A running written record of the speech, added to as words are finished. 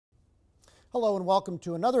Hello and welcome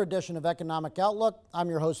to another edition of Economic Outlook. I'm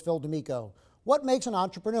your host, Phil D'Amico. What makes an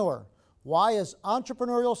entrepreneur? Why is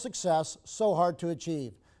entrepreneurial success so hard to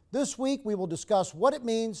achieve? This week, we will discuss what it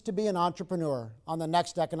means to be an entrepreneur on the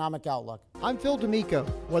next Economic Outlook. I'm Phil D'Amico.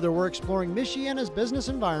 Whether we're exploring Michiana's business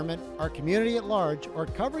environment, our community at large, or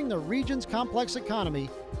covering the region's complex economy,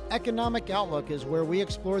 Economic Outlook is where we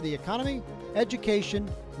explore the economy,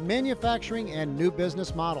 education, manufacturing, and new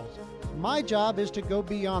business models. My job is to go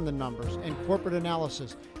beyond the numbers and corporate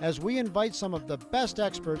analysis as we invite some of the best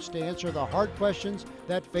experts to answer the hard questions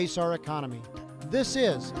that face our economy. This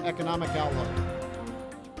is Economic Outlook.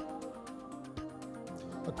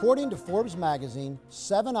 According to Forbes magazine,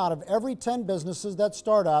 7 out of every 10 businesses that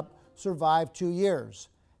start up survive 2 years.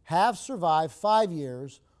 Half survive 5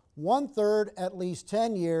 years, 1/3 at least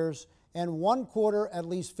 10 years, and 1/4 at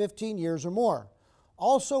least 15 years or more.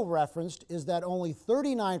 Also referenced is that only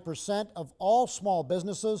 39% of all small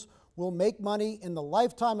businesses will make money in the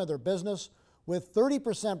lifetime of their business, with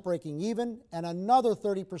 30% breaking even and another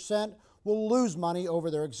 30% will lose money over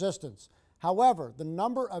their existence. However, the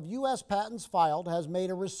number of U.S. patents filed has made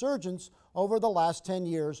a resurgence over the last 10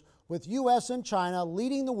 years, with U.S. and China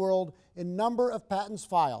leading the world in number of patents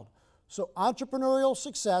filed. So entrepreneurial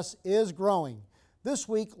success is growing. This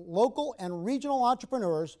week, local and regional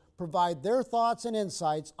entrepreneurs provide their thoughts and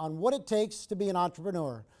insights on what it takes to be an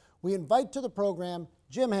entrepreneur. We invite to the program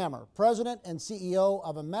Jim Hammer, President and CEO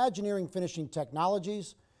of Imagineering Finishing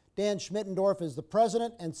Technologies. Dan Schmittendorf is the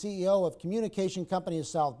President and CEO of Communication Company of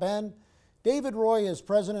South Bend. David Roy is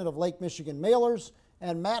President of Lake Michigan Mailers.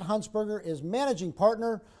 And Matt Huntsberger is Managing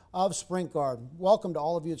Partner of Sprint Guard. Welcome to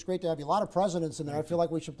all of you. It's great to have you. A lot of presidents in there. I feel like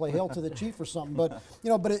we should play Hail to the Chief or something. But,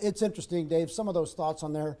 but it's interesting, Dave, some of those thoughts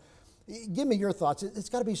on there. Give me your thoughts. It's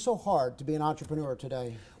got to be so hard to be an entrepreneur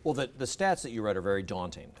today. Well, the stats that you read are very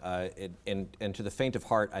daunting. And to the faint of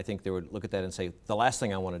heart, I think they would look at that and say, the last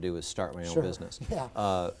thing I want to do is start my own business.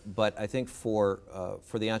 Yeah. But I think for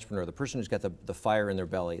the entrepreneur, the person who's got the fire in their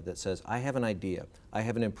belly that says, I have an idea, I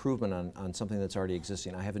have an improvement on something that's already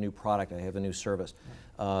existing, I have a new product, I have a new service,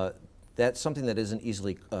 that's something that isn't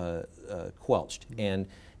easily quelched. And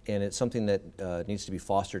it's something that needs to be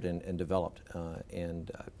fostered and developed.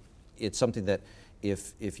 It's something that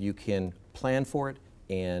if you can plan for it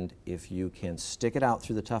and if you can stick it out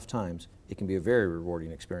through the tough times, it can be a very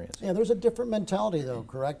rewarding experience. Yeah, there's a different mentality though,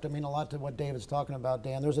 correct? I mean, a lot to what David's talking about,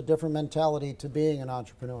 Dan. There's a different mentality to being an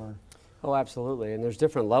entrepreneur. Oh, absolutely. And there's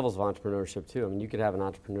different levels of entrepreneurship too. I mean, you could have an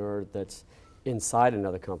entrepreneur that's inside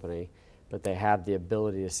another company, but they have the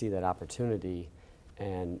ability to see that opportunity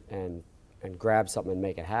and grab something and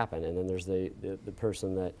make it happen. And then there's the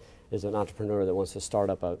person that is an entrepreneur that wants to start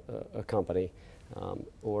up a company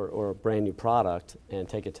or a brand new product and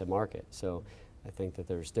take it to market. So I think that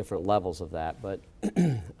there's different levels of that, but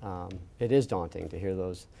it is daunting to hear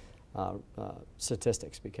those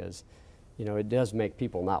statistics because it does make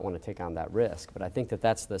people not want to take on that risk. But I think that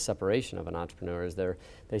that's the separation of an entrepreneur is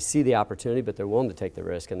they see the opportunity, but they're willing to take the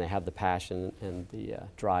risk and they have the passion and the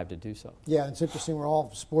drive to do so. Yeah, it's interesting. We're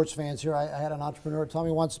all sports fans here. I had an entrepreneur tell me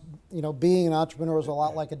once, being an entrepreneur is a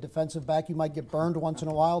lot like a defensive back. You might get burned once in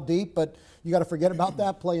a while deep, but you got to forget about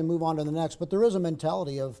that play and move on to the next. But there is a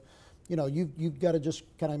mentality of, you've got to just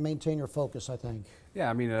kind of maintain your focus, I think. Yeah,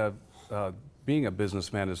 I mean, being a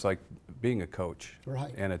businessman is like being a coach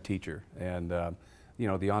and a teacher. And,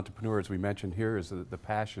 the entrepreneur, as we mentioned here, is the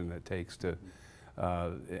passion it takes to,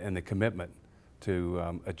 and the commitment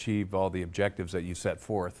to achieve all the objectives that you set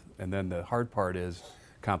forth. And then the hard part is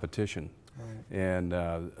competition and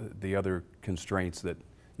the other constraints that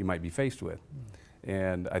you might be faced with.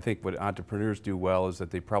 And I think what entrepreneurs do well is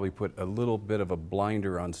that they probably put a little bit of a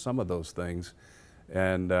blinder on some of those things.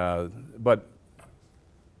 And, but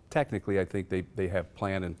technically, I think they have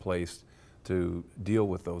plan in place to deal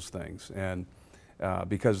with those things. And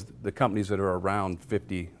because the companies that are around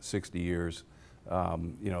 50, 60 years,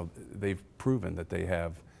 they've proven that they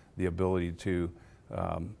have the ability to,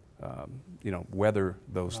 weather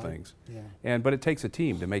those things. Yeah. But it takes a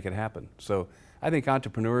team to make it happen. So I think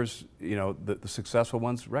entrepreneurs, the successful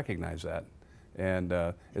ones recognize that. And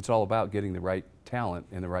it's all about getting the right talent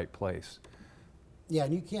in the right place. Yeah,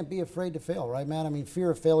 and you can't be afraid to fail, right, man? I mean,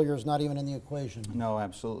 fear of failure is not even in the equation. No,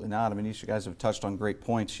 absolutely not. I mean, these guys have touched on great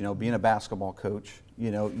points. Being a basketball coach,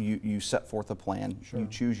 you set forth a plan, you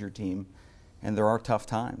choose your team, and there are tough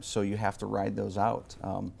times, so you have to ride those out.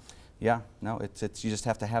 You just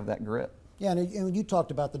have to have that grit. Yeah, and you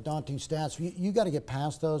talked about the daunting stats. You got to get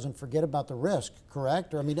past those and forget about the risk,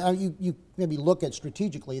 correct? Or I mean, you maybe look at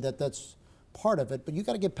strategically that's part of it, but you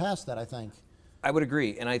got to get past that, I think. I would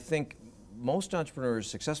agree, and I think most entrepreneurs,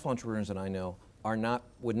 successful entrepreneurs that I know,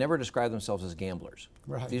 would never describe themselves as gamblers.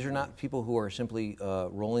 Right. These are not people who are simply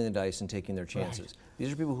rolling the dice and taking their chances. Right.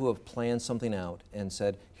 These are people who have planned something out and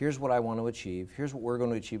said, here's what I want to achieve, here's what we're going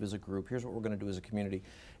to achieve as a group, here's what we're going to do as a community,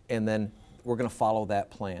 and then we're going to follow that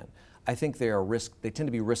plan. I think they tend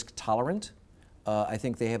to be risk tolerant. I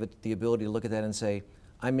think they have the ability to look at that and say,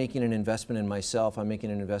 I'm making an investment in myself, I'm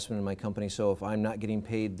making an investment in my company, so if I'm not getting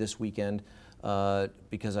paid this weekend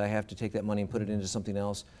because I have to take that money and put it into something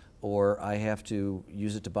else, or I have to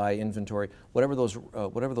use it to buy inventory, whatever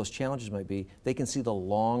those challenges might be, they can see the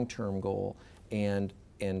long-term goal and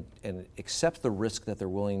accept the risk that they're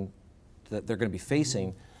going to be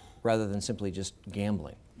facing, rather than simply just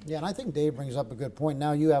gambling. Yeah, and I think Dave brings up a good point.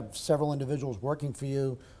 Now you have several individuals working for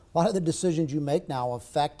you. A lot of the decisions you make now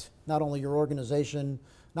affect not only your organization,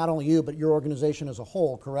 not only you, but your organization as a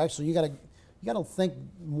whole, correct? So you got to think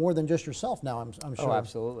more than just yourself now, I'm sure. Oh,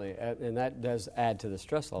 absolutely, and that does add to the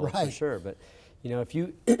stress level, right, for sure. But if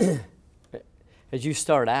you, as you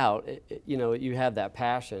start out, you have that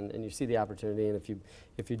passion and you see the opportunity, and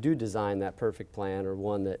if you do design that perfect plan, or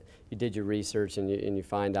one that you did your research and you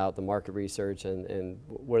find out the market research and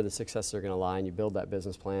where the successes are going to lie, and you build that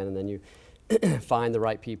business plan, and then you find the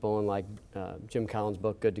right people, and like Jim Collins'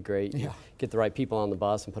 book, Good to Great, you get the right people on the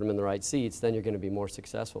bus and put them in the right seats, then you're going to be more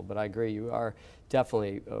successful. But I agree, you are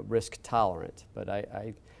definitely risk tolerant, but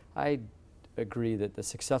I agree that the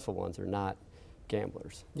successful ones are not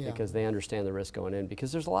gamblers, because they understand the risk going in,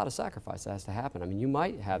 because there's a lot of sacrifice that has to happen. I mean, you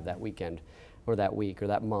might have that weekend or that week or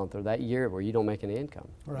that month or that year where you don't make any income.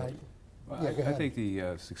 Right. Well, I think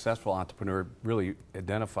the successful entrepreneur really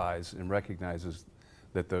identifies and recognizes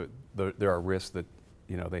that there are risks that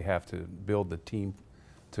they have to build the team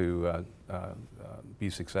to be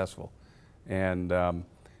successful, and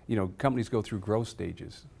companies go through growth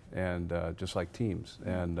stages, and just like teams,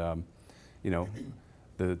 and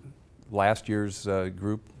the last year's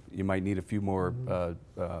group, you might need a few more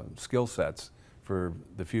skill sets for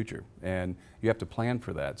the future, and you have to plan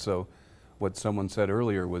for that. So what someone said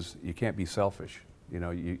earlier was, you can't be selfish.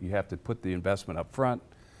 You have to put the investment up front,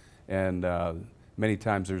 and many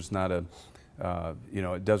times there's not it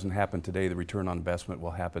doesn't happen today, the return on investment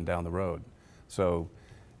will happen down the road. So,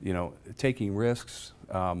 taking risks,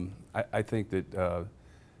 I think that,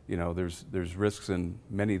 there's risks in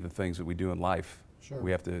many of the things that we do in life. Sure.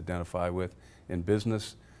 We have to identify with. In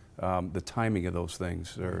business, the timing of those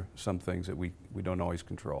things are some things that we don't always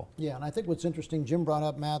control. Yeah, and I think what's interesting, Jim brought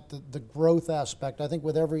up, Matt, the growth aspect. I think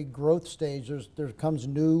with every growth stage, there comes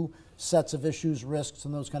new sets of issues, risks,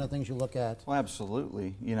 and those kind of things you look at. Well,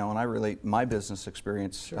 absolutely. And I relate my business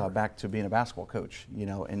experience back to being a basketball coach,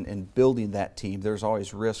 and building that team. There's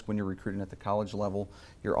always risk when you're recruiting at the college level.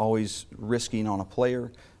 You're always risking on a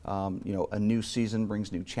player. A new season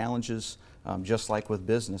brings new challenges. Just like with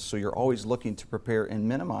business. So you're always looking to prepare and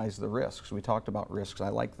minimize the risks. We talked about risks. I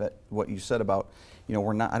like that, what you said about, I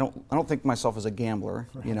don't think myself as a gambler.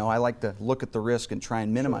 Right. I like to look at the risk and try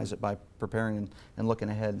and minimize it by preparing and looking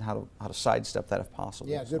ahead and how to sidestep that if possible.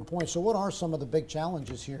 Yeah, good point. So what are some of the big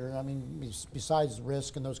challenges here? I mean, besides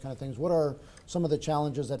risk and those kind of things, what are some of the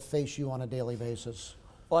challenges that face you on a daily basis?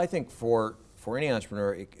 Well, I think for any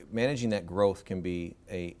entrepreneur, managing that growth can be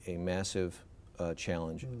a massive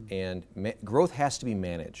challenge, and growth has to be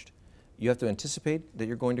managed. You have to anticipate that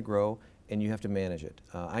you're going to grow, and you have to manage it.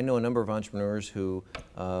 I know a number of entrepreneurs who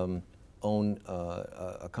own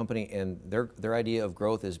a company, and their idea of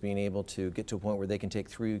growth is being able to get to a point where they can take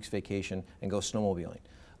 3 weeks vacation and go snowmobiling.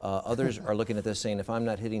 Others are looking at this saying, if I'm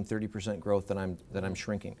not hitting 30% growth, then I'm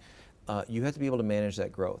shrinking. You have to be able to manage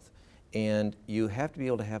that growth, and you have to be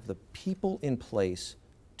able to have the people in place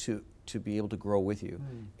to be able to grow with you.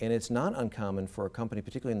 And it's not uncommon for a company,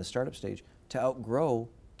 particularly in the startup stage, to outgrow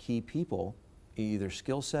key people, either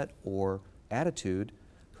skill set or attitude,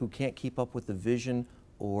 who can't keep up with the vision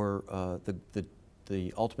or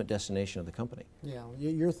the ultimate destination of the company. Yeah,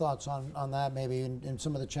 your thoughts on that maybe, and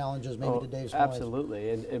some of the challenges maybe to Dave's point. Absolutely,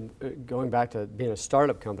 and going back to being a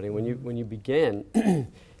startup company, when you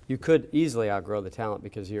begin, you could easily outgrow the talent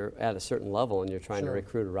because you're at a certain level and you're trying to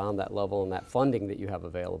recruit around that level and that funding that you have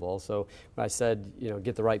available. So when I said,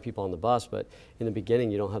 get the right people on the bus, but in the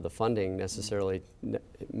beginning you don't have the funding necessarily,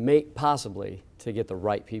 possibly to get the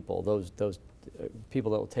right people, those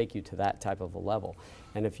people that will take you to that type of a level.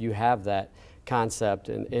 And if you have that concept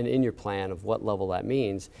and in your plan of what level that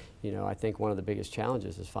means, I think one of the biggest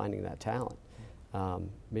challenges is finding that talent.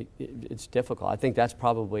 It's difficult. I think that's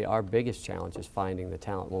probably our biggest challenge, is finding the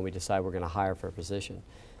talent when we decide we're going to hire for a position.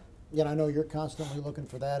 Yeah, I know you're constantly looking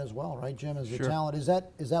for that as well, right, Jim? Is the Sure. talent, is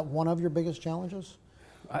that one of your biggest challenges?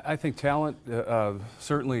 I think talent,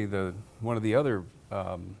 certainly one of the other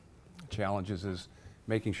challenges is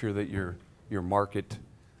making sure that your market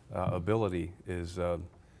ability is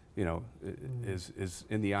is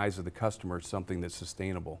in the eyes of the customer something that's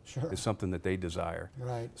sustainable, Sure. is something that they desire.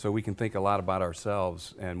 Right. So we can think a lot about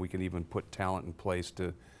ourselves, and we can even put talent in place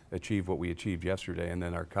to achieve what we achieved yesterday, and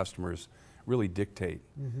then our customers really dictate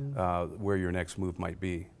where your next move might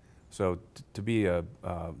be. So to be a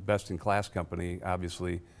best-in-class company,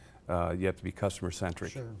 obviously, you have to be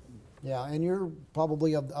customer-centric. Sure. Yeah, and you're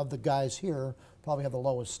probably, of the guys here, probably have the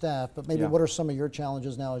lowest staff, but maybe Yeah. what are some of your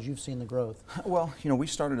challenges now as you've seen the growth? Well, we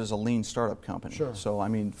started as a lean startup company. Sure. So, I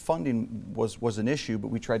mean, funding was an issue, but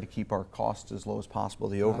we tried to keep our costs as low as possible,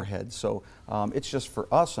 the overhead. So it's just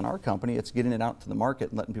for us and our company, it's getting it out to the market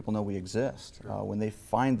and letting people know we exist. When they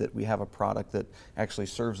find that we have a product that actually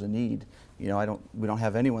serves a need, we don't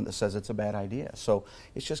have anyone that says it's a bad idea. So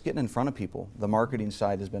it's just getting in front of people. The marketing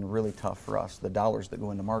side has been really tough for us. The dollars that go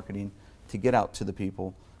into marketing to get out to the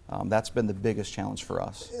people, that's been the biggest challenge for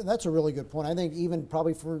us. That's a really good point. I think even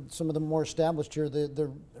probably for some of the more established here,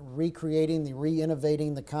 the recreating, the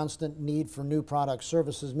re-innovating, the constant need for new products,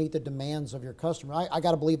 services, meet the demands of your customer. I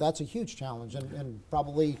got to believe that's a huge challenge and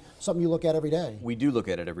probably something you look at every day. We do look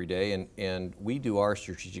at it every day, and we do our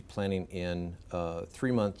strategic planning in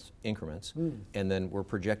 3-month increments, and then we're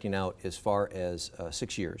projecting out as far as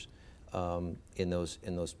 6 years in those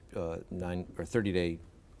 90-day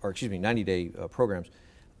programs.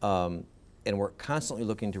 And we're constantly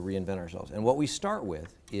looking to reinvent ourselves. And what we start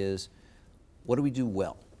with is, what do we do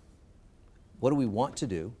well? What do we want to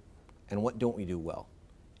do, and what don't we do well?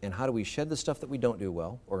 And how do we shed the stuff that we don't do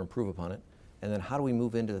well or improve upon it? And then how do we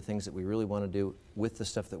move into the things that we really want to do with the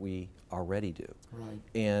stuff that we already do? Right.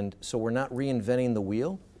 And so we're not reinventing the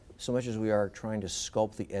wheel so much as we are trying to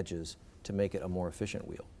sculpt the edges to make it a more efficient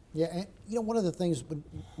wheel. Yeah, and one of the things with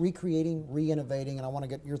recreating, re-innovating, and I want to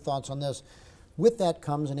get your thoughts on this. With that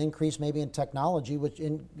comes an increase maybe in technology, which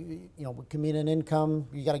can mean an income.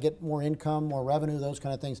 You got to get more income, more revenue, those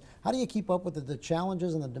kind of things. How do you keep up with the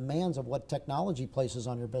challenges and the demands of what technology places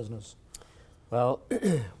on your business? Well,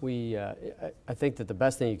 I think that the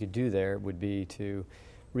best thing you could do there would be to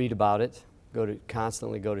read about it,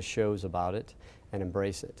 constantly go to shows about it, and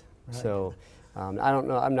embrace it. Right. So. I don't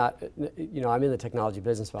know, I'm not, I'm in the technology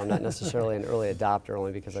business, but I'm not necessarily an early adopter,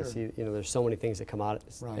 only because Sure. I see, there's so many things that come out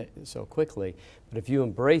Right. so quickly. But if you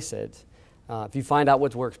embrace it, if you find out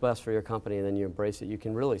what works best for your company and then you embrace it, you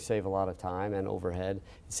can really save a lot of time and overhead.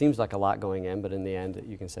 It seems like a lot going in, but in the end,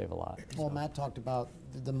 you can save a lot. Well, Matt talked about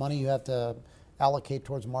the money you have to allocate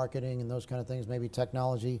towards marketing and those kind of things, maybe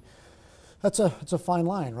technology. It's a fine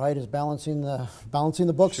line, right? Is balancing the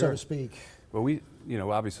book, so Sure. to speak. Well,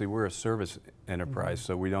 obviously we're a service enterprise,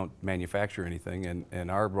 so we don't manufacture anything,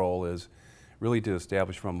 and our role is really to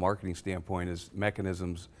establish from a marketing standpoint is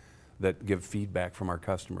mechanisms that give feedback from our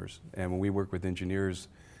customers. And when we work with engineers,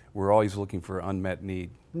 we're always looking for unmet need,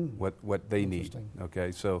 what they need.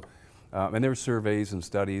 Okay, so and there's surveys and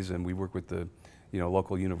studies, and we work with the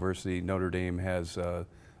local university. Notre Dame has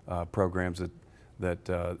programs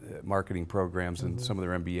marketing programs, and some of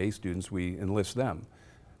their MBA students, we enlist them.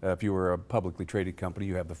 If you were a publicly traded company,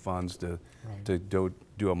 you have the funds to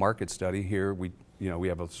do a market study. Here, we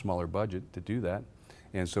have a smaller budget to do that,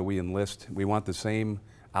 and so we want the same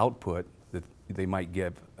output that they might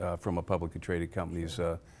get from a publicly traded company's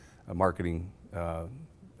marketing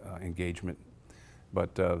engagement.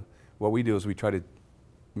 But what we do is we try to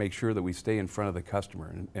make sure that we stay in front of the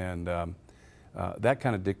customer, and that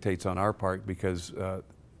kind of dictates on our part, because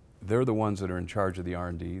they're the ones that are in charge of the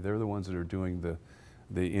R&D. They're the ones that are doing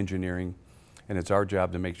the engineering, and it's our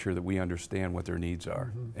job to make sure that we understand what their needs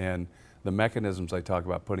are. And the mechanisms I talk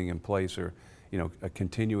about putting in place are, a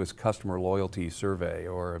continuous customer loyalty survey,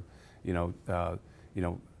 or,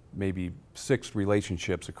 maybe 6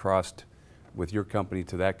 relationships across with your company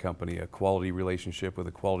to that company, a quality relationship with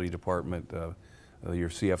a quality department, your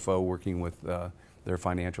CFO working with their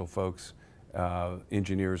financial folks,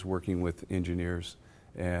 engineers working with engineers,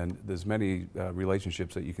 and there's many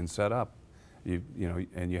relationships that you can set up.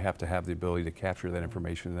 And you have to have the ability to capture that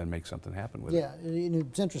information and then make something happen with it. Yeah, and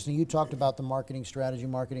it's interesting. You talked about the marketing strategy,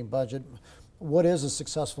 marketing budget. What is a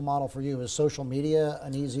successful model for you? Is social media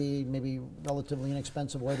an easy, maybe relatively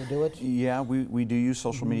inexpensive way to do it? Yeah, we do use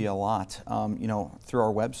social media a lot. Through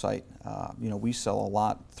our website, we sell a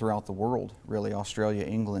lot throughout the world, really. Australia,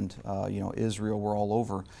 England, Israel, we're all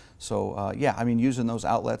over. So using those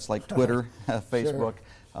outlets like Twitter, Facebook,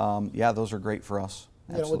 those are great for us.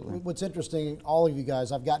 Absolutely. What's interesting, all of you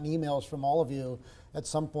guys, I've gotten emails from all of you at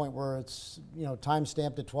some point where it's time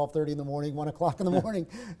stamped at 12:30 in the morning, 1 o'clock in the morning.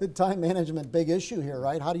 The time management, big issue here,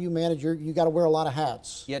 right? How do you manage you got to wear a lot of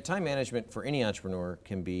hats. Yeah, time management for any entrepreneur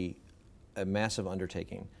can be a massive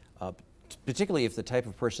undertaking, particularly if the type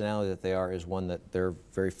of personality that they are is one that they're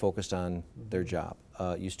very focused on their job.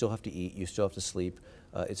 You still have to eat, you still have to sleep.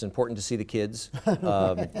 It's important to see the kids.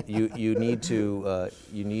 You need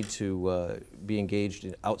to be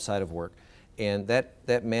engaged outside of work, and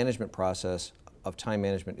that management process of time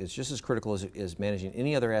management is just as critical as managing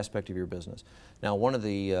any other aspect of your business. Now, one of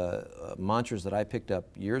the mantras that I picked up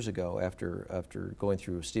years ago after going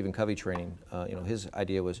through Stephen Covey training, his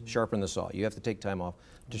idea was sharpen the saw. You have to take time off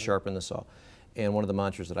to sharpen the saw. And one of the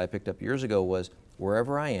mantras that I picked up years ago was,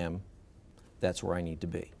 wherever I am, that's where I need to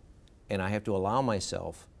be. And I have to allow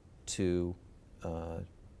myself to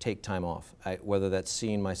take time off, whether that's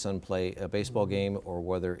seeing my son play a baseball game, or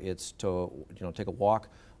whether it's to take a walk,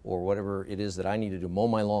 or whatever it is that I need to do, mow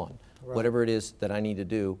my lawn, whatever it is that I need to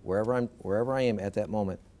do, wherever I am at that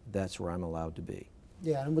moment, that's where I'm allowed to be.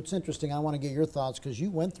 Yeah, and what's interesting, I want to get your thoughts, because you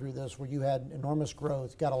went through this where you had enormous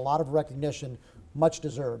growth, got a lot of recognition, much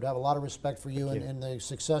deserved. I have a lot of respect for you and the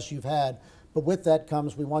success you've had. But with that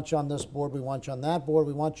comes, we want you on this board, we want you on that board,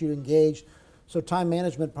 we want you engaged. So time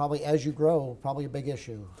management, probably as you grow, probably a big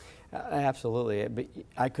issue. Absolutely.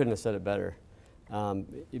 I couldn't have said it better.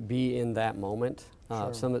 Be in that moment.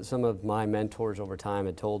 Sure. Some of my mentors over time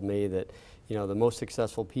had told me that, the most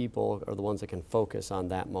successful people are the ones that can focus on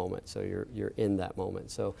that moment. So you're in that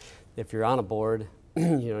moment. So if you're on a board,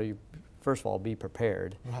 you first of all be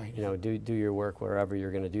prepared. Right. Do your work wherever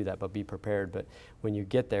you're going to do that, but be prepared. But when you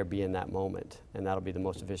get there, be in that moment, and that'll be the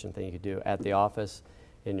most efficient thing you could do at the office,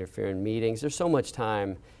 in your meetings. There's so much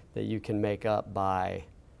time that you can make up by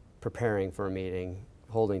preparing for a meeting,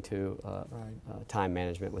 holding to time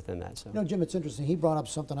management within that. So. Jim, it's interesting. He brought up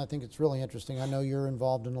something I think it's really interesting. I know you're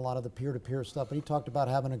involved in a lot of the peer-to-peer stuff, but he talked about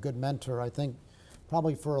having a good mentor. I think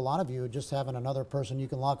probably for a lot of you, just having another person you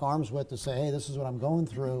can lock arms with to say, hey, this is what I'm going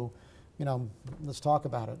through, let's talk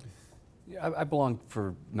about it. Yeah, I belonged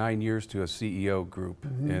for 9 years to a CEO group,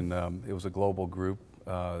 and it was a global group.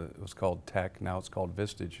 It was called Tech, now it's called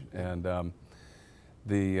Vistage. And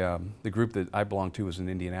the group that I belonged to was in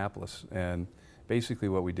Indianapolis, and basically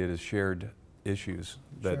what we did is shared issues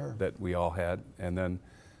that we all had, and then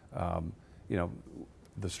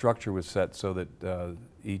the structure was set so that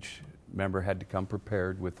each member had to come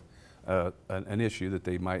prepared with an issue that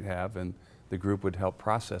they might have, and the group would help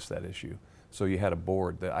process that issue. So you had a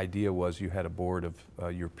board. The idea was you had a board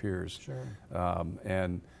of your peers. Sure.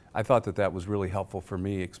 And I thought that was really helpful for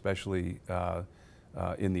me, especially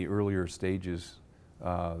in the earlier stages,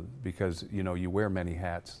 because you wear many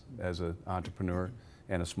hats as an entrepreneur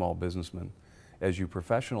and a small businessman. As you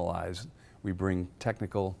professionalize, we bring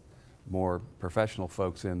technical, more professional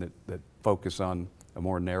folks in that focus on a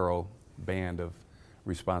more narrow band of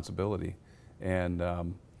responsibility. And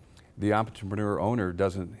the entrepreneur owner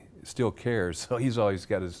still cares, so he's always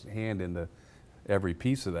got his hand in every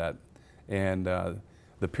piece of that. And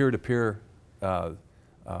the peer-to-peer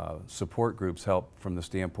support groups help from the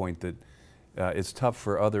standpoint that it's tough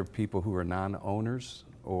for other people who are non-owners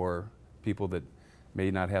or people that may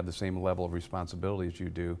not have the same level of responsibility as you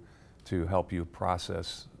do to help you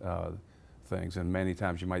process things. And many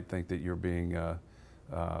times you might think that you're being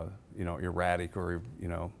erratic, or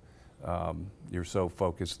you're so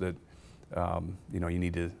focused that you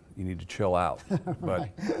need to chill out.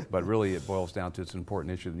 But really it boils down to it's an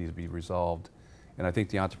important issue that needs to be resolved. And I think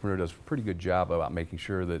the entrepreneur does a pretty good job about making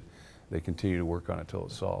sure that they continue to work on it until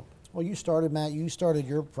it's solved. Well, you started, Matt,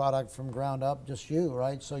 your product from ground up, just you,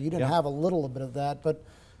 right? So you didn't have a little bit of that, but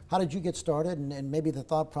how did you get started, and maybe the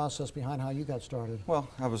thought process behind how you got started? Well,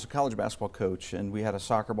 I was a college basketball coach, and we had a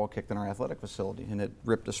soccer ball kicked in our athletic facility, and it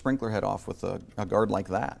ripped a sprinkler head off with a guard like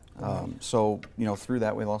that. So, through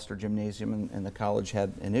that we lost our gymnasium, and the college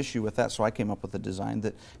had an issue with that, so I came up with a design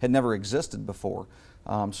that had never existed before.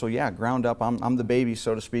 So yeah, ground up, I'm the baby,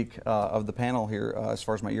 so to speak, of the panel here as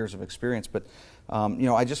far as my years of experience. But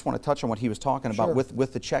I just want to touch on what he was talking about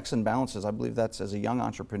with the checks and balances. I believe that's, as a young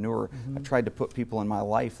entrepreneur, I've tried to put people in my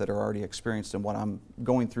life that are already experienced in what I'm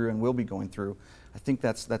going through and will be going through. I think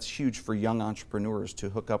that's huge for young entrepreneurs, to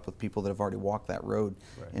hook up with people that have already walked that road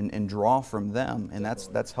and draw from them. And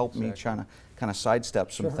that's helped me kind of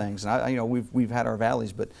sidestep some things. And we've had our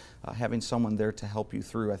valleys, but having someone there to help you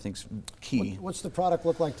through, I think, is key. What's the product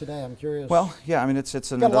look like today? I'm curious. Well, yeah, I mean, it's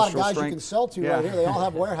an got industrial a lot of guys strength. you can sell to right here. They all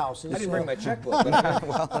have warehouses. I didn't bring my checkbook.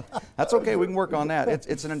 Well, that's okay. We can work on that.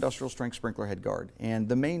 It's an industrial strength sprinkler head guard. And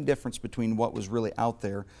the main difference between what was really out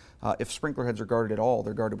there, if sprinkler heads are guarded at all,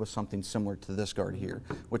 they're guarded with something similar to this guard. guard here,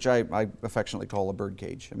 which I affectionately call a bird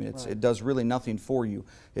cage. I mean, it does really nothing for you.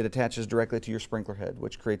 It attaches directly to your sprinkler head,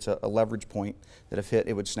 which creates a leverage point that if hit,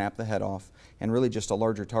 it would snap the head off, and really just a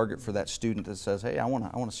larger target for that student that says, hey, I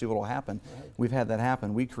want to see what will happen. We've had that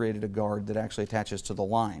happen. We created a guard that actually attaches to the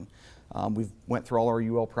line. We've went through all our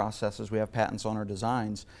UL processes. We have patents on our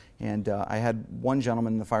designs. And I had one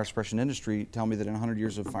gentleman in the fire suppression industry tell me that in 100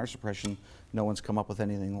 years of fire suppression, no one's come up with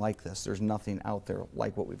anything like this. There's nothing out there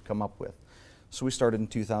like what we've come up with. So we started in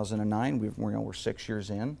 2009. We're 6 years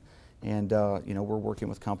in. And we're working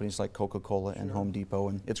with companies like Coca-Cola and Home Depot,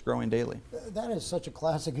 and it's growing daily. That is such a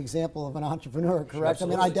classic example of an entrepreneur, correct? Sure, I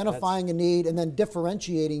mean, identifying a need and then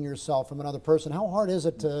differentiating yourself from another person. How hard is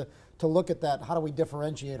it to look at that? How do we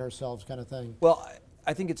differentiate ourselves, kind of thing? Well,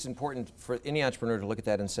 I think it's important for any entrepreneur to look at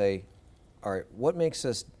that and say, all right, what makes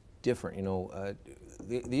us different? You know,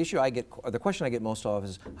 the issue I get, or the question I get most of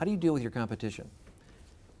is, how do you deal with your competition?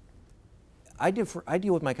 I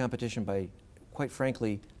deal with my competition by, quite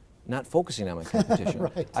frankly, not focusing on my competition.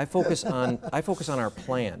 Right. I focus on our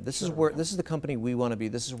plan. This is the company we want to be.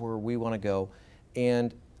 This is where we want to go.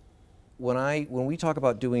 And when we talk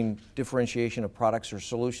about doing differentiation of products or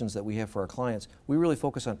solutions that we have for our clients, we really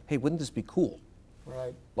focus on, hey, wouldn't this be cool?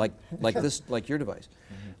 Right. Like this, like your device.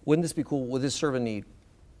 Wouldn't this be cool? Would this serve a need?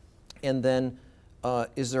 And then,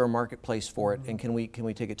 is there a marketplace for it? And can we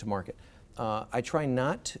take it to market? I try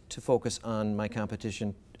not to focus on my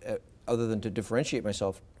competition other than to differentiate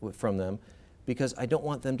myself from them, because I don't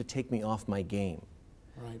want them to take me off my game.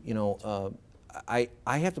 Right. You know, I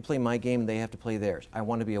have to play my game, they have to play theirs. I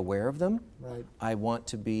want to be aware of them. Right. I want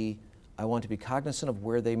to be cognizant of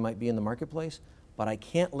where they might be in the marketplace, but I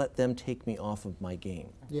can't let them take me off of my game.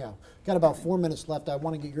 Yeah, got about 4 minutes left. I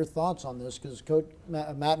want to get your thoughts on this, because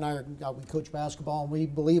Matt and I we coach basketball, and we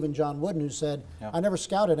believe in John Wooden, who said, I never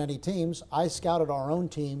scouted any teams. I scouted our own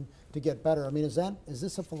team to get better. I mean, is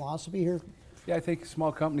this a philosophy here? Yeah, I think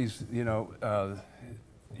small companies, you know,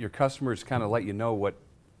 your customers kind of let you know what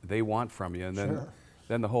they want from you, and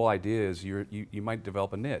then the whole idea is you might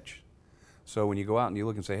develop a niche. So when you go out and you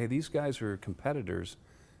look and say, hey, these guys are competitors,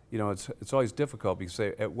 you know, it's always difficult, because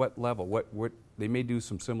say at what level, what they may do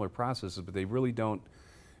some similar processes, but they really don't.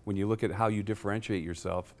 When you look at how you differentiate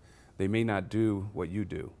yourself, they may not do what you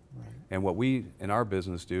do. Right. And what we in our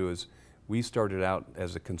business do is we started out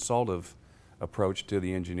as a consultative approach to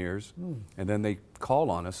the engineers, and then they call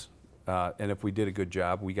on us, and if we did a good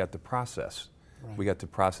job, we got the process. Right. We got to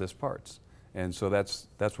process parts, and so that's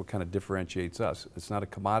what kind of differentiates us. It's not a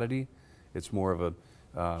commodity; it's more of a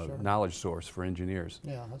knowledge source for engineers.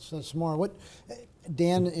 Yeah, that's smart.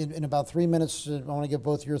 Dan, in about 3 minutes, I want to get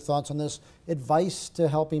both your thoughts on this. Advice to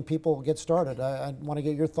helping people get started. I want to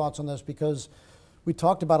get your thoughts on this, because we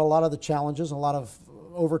talked about a lot of the challenges, a lot of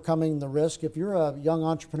overcoming the risk. If you're a young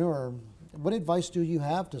entrepreneur, what advice do you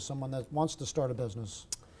have to someone that wants to start a business?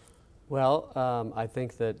 Well, I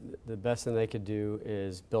think that the best thing they could do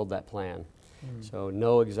is build that plan. So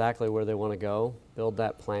know exactly where they want to go, build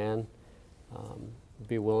that plan,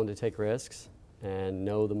 be willing to take risks, and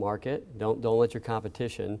know the market. Don't let your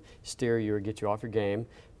competition steer you or get you off your game,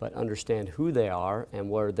 but understand who they are and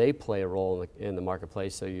where they play a role in the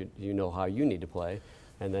marketplace, so you know how you need to play,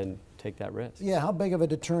 and then take that risk. Yeah, how big of a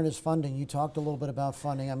deterrent is funding? You talked a little bit about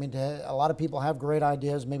funding. I mean, a lot of people have great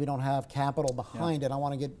ideas, maybe don't have capital behind it. I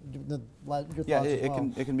want to get your thoughts as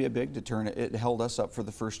well. It can be a big deterrent. It held us up for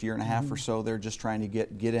the first year and a half or so. They're just trying to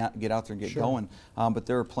get out there and get going. But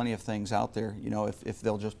there are plenty of things out there, you know, if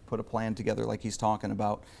they'll just put a plan together like he's talking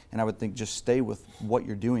about. And I would think just stay with what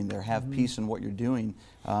you're doing there. Have peace in what you're doing,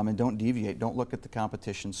 and don't deviate. Don't look at the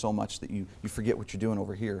competition so much that you forget what you're doing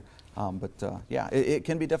over here. Yeah, it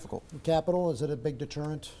can be difficult. Capital, is it a big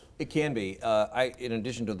deterrent? It can be. In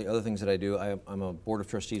addition to the other things that I do, I'm a board of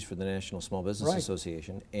trustees for the National Small Business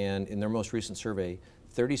Association, and in their most recent survey,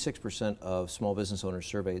 36% of small business owners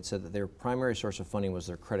surveyed said that their primary source of funding was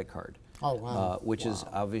their credit card. Oh, wow. Which is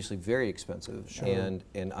obviously very expensive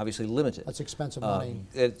and obviously limited. That's expensive money.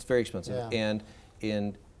 It's very expensive, yeah.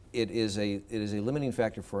 and it is a limiting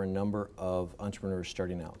factor for a number of entrepreneurs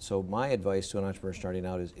starting out. So my advice to an entrepreneur starting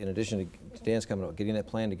out is, in addition to Dan's comment about getting that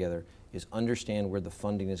plan together, is understand where the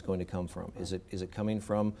funding is going to come from. Is it coming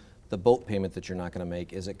from the boat payment that you're not going to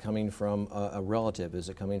make? Is it coming from a relative? Is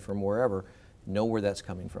it coming from wherever? Know where that's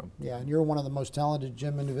coming from. Yeah, and you're one of the most talented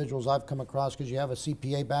gym individuals I've come across, because you have a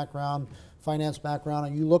CPA background, finance background,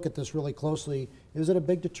 and you look at this really closely. Is it a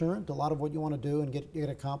big deterrent to a lot of what you want to do and get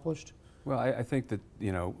accomplished? Well, I think that,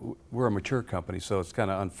 you know, we're a mature company, so it's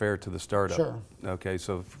kind of unfair to the startup. Sure. Okay,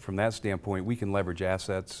 so from that standpoint, we can leverage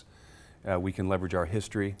assets, we can leverage our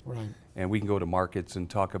history, right, and we can go to markets and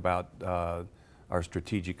talk about our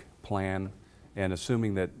strategic plan and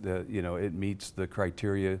assuming that it meets the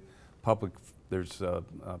criteria. There's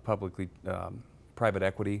publicly private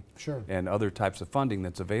equity and other types of funding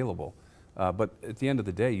that's available. But at the end of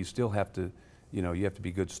the day, you still have to, you have to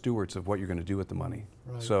be good stewards of what you're going to do with the money.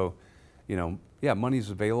 Right. So, yeah, money's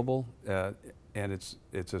available, and it's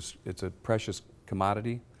a precious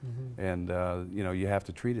commodity, and you have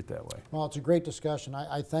to treat it that way. Well, it's a great discussion.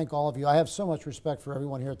 I thank all of you. I have so much respect for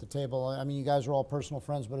everyone here at the table. I mean, you guys are all personal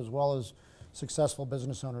friends, but as well as successful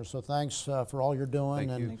business owners. So thanks for all you're doing.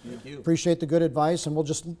 Thank you. Appreciate the good advice, and we'll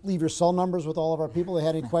just leave your cell numbers with all of our people. If they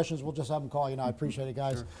had any questions, we'll just have them call you now. I appreciate it,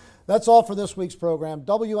 guys. Sure. That's all for this week's program.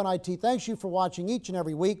 WNIT thanks you for watching each and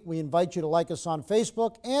every week. We invite you to like us on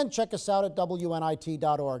Facebook and check us out at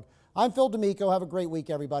WNIT.org. I'm Phil D'Amico. Have a great week,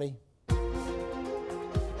 everybody.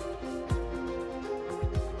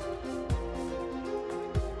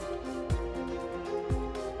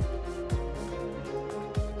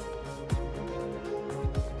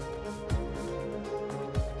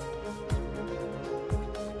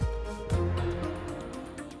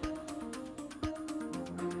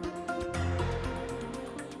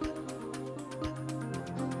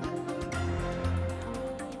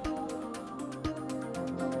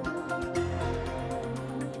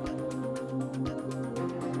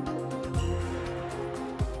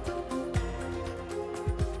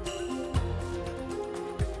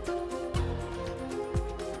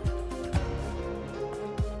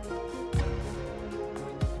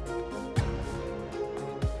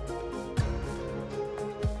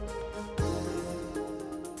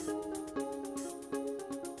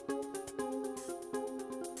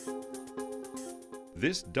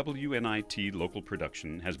 This WNIT local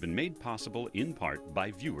production has been made possible in part by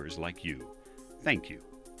viewers like you. Thank you.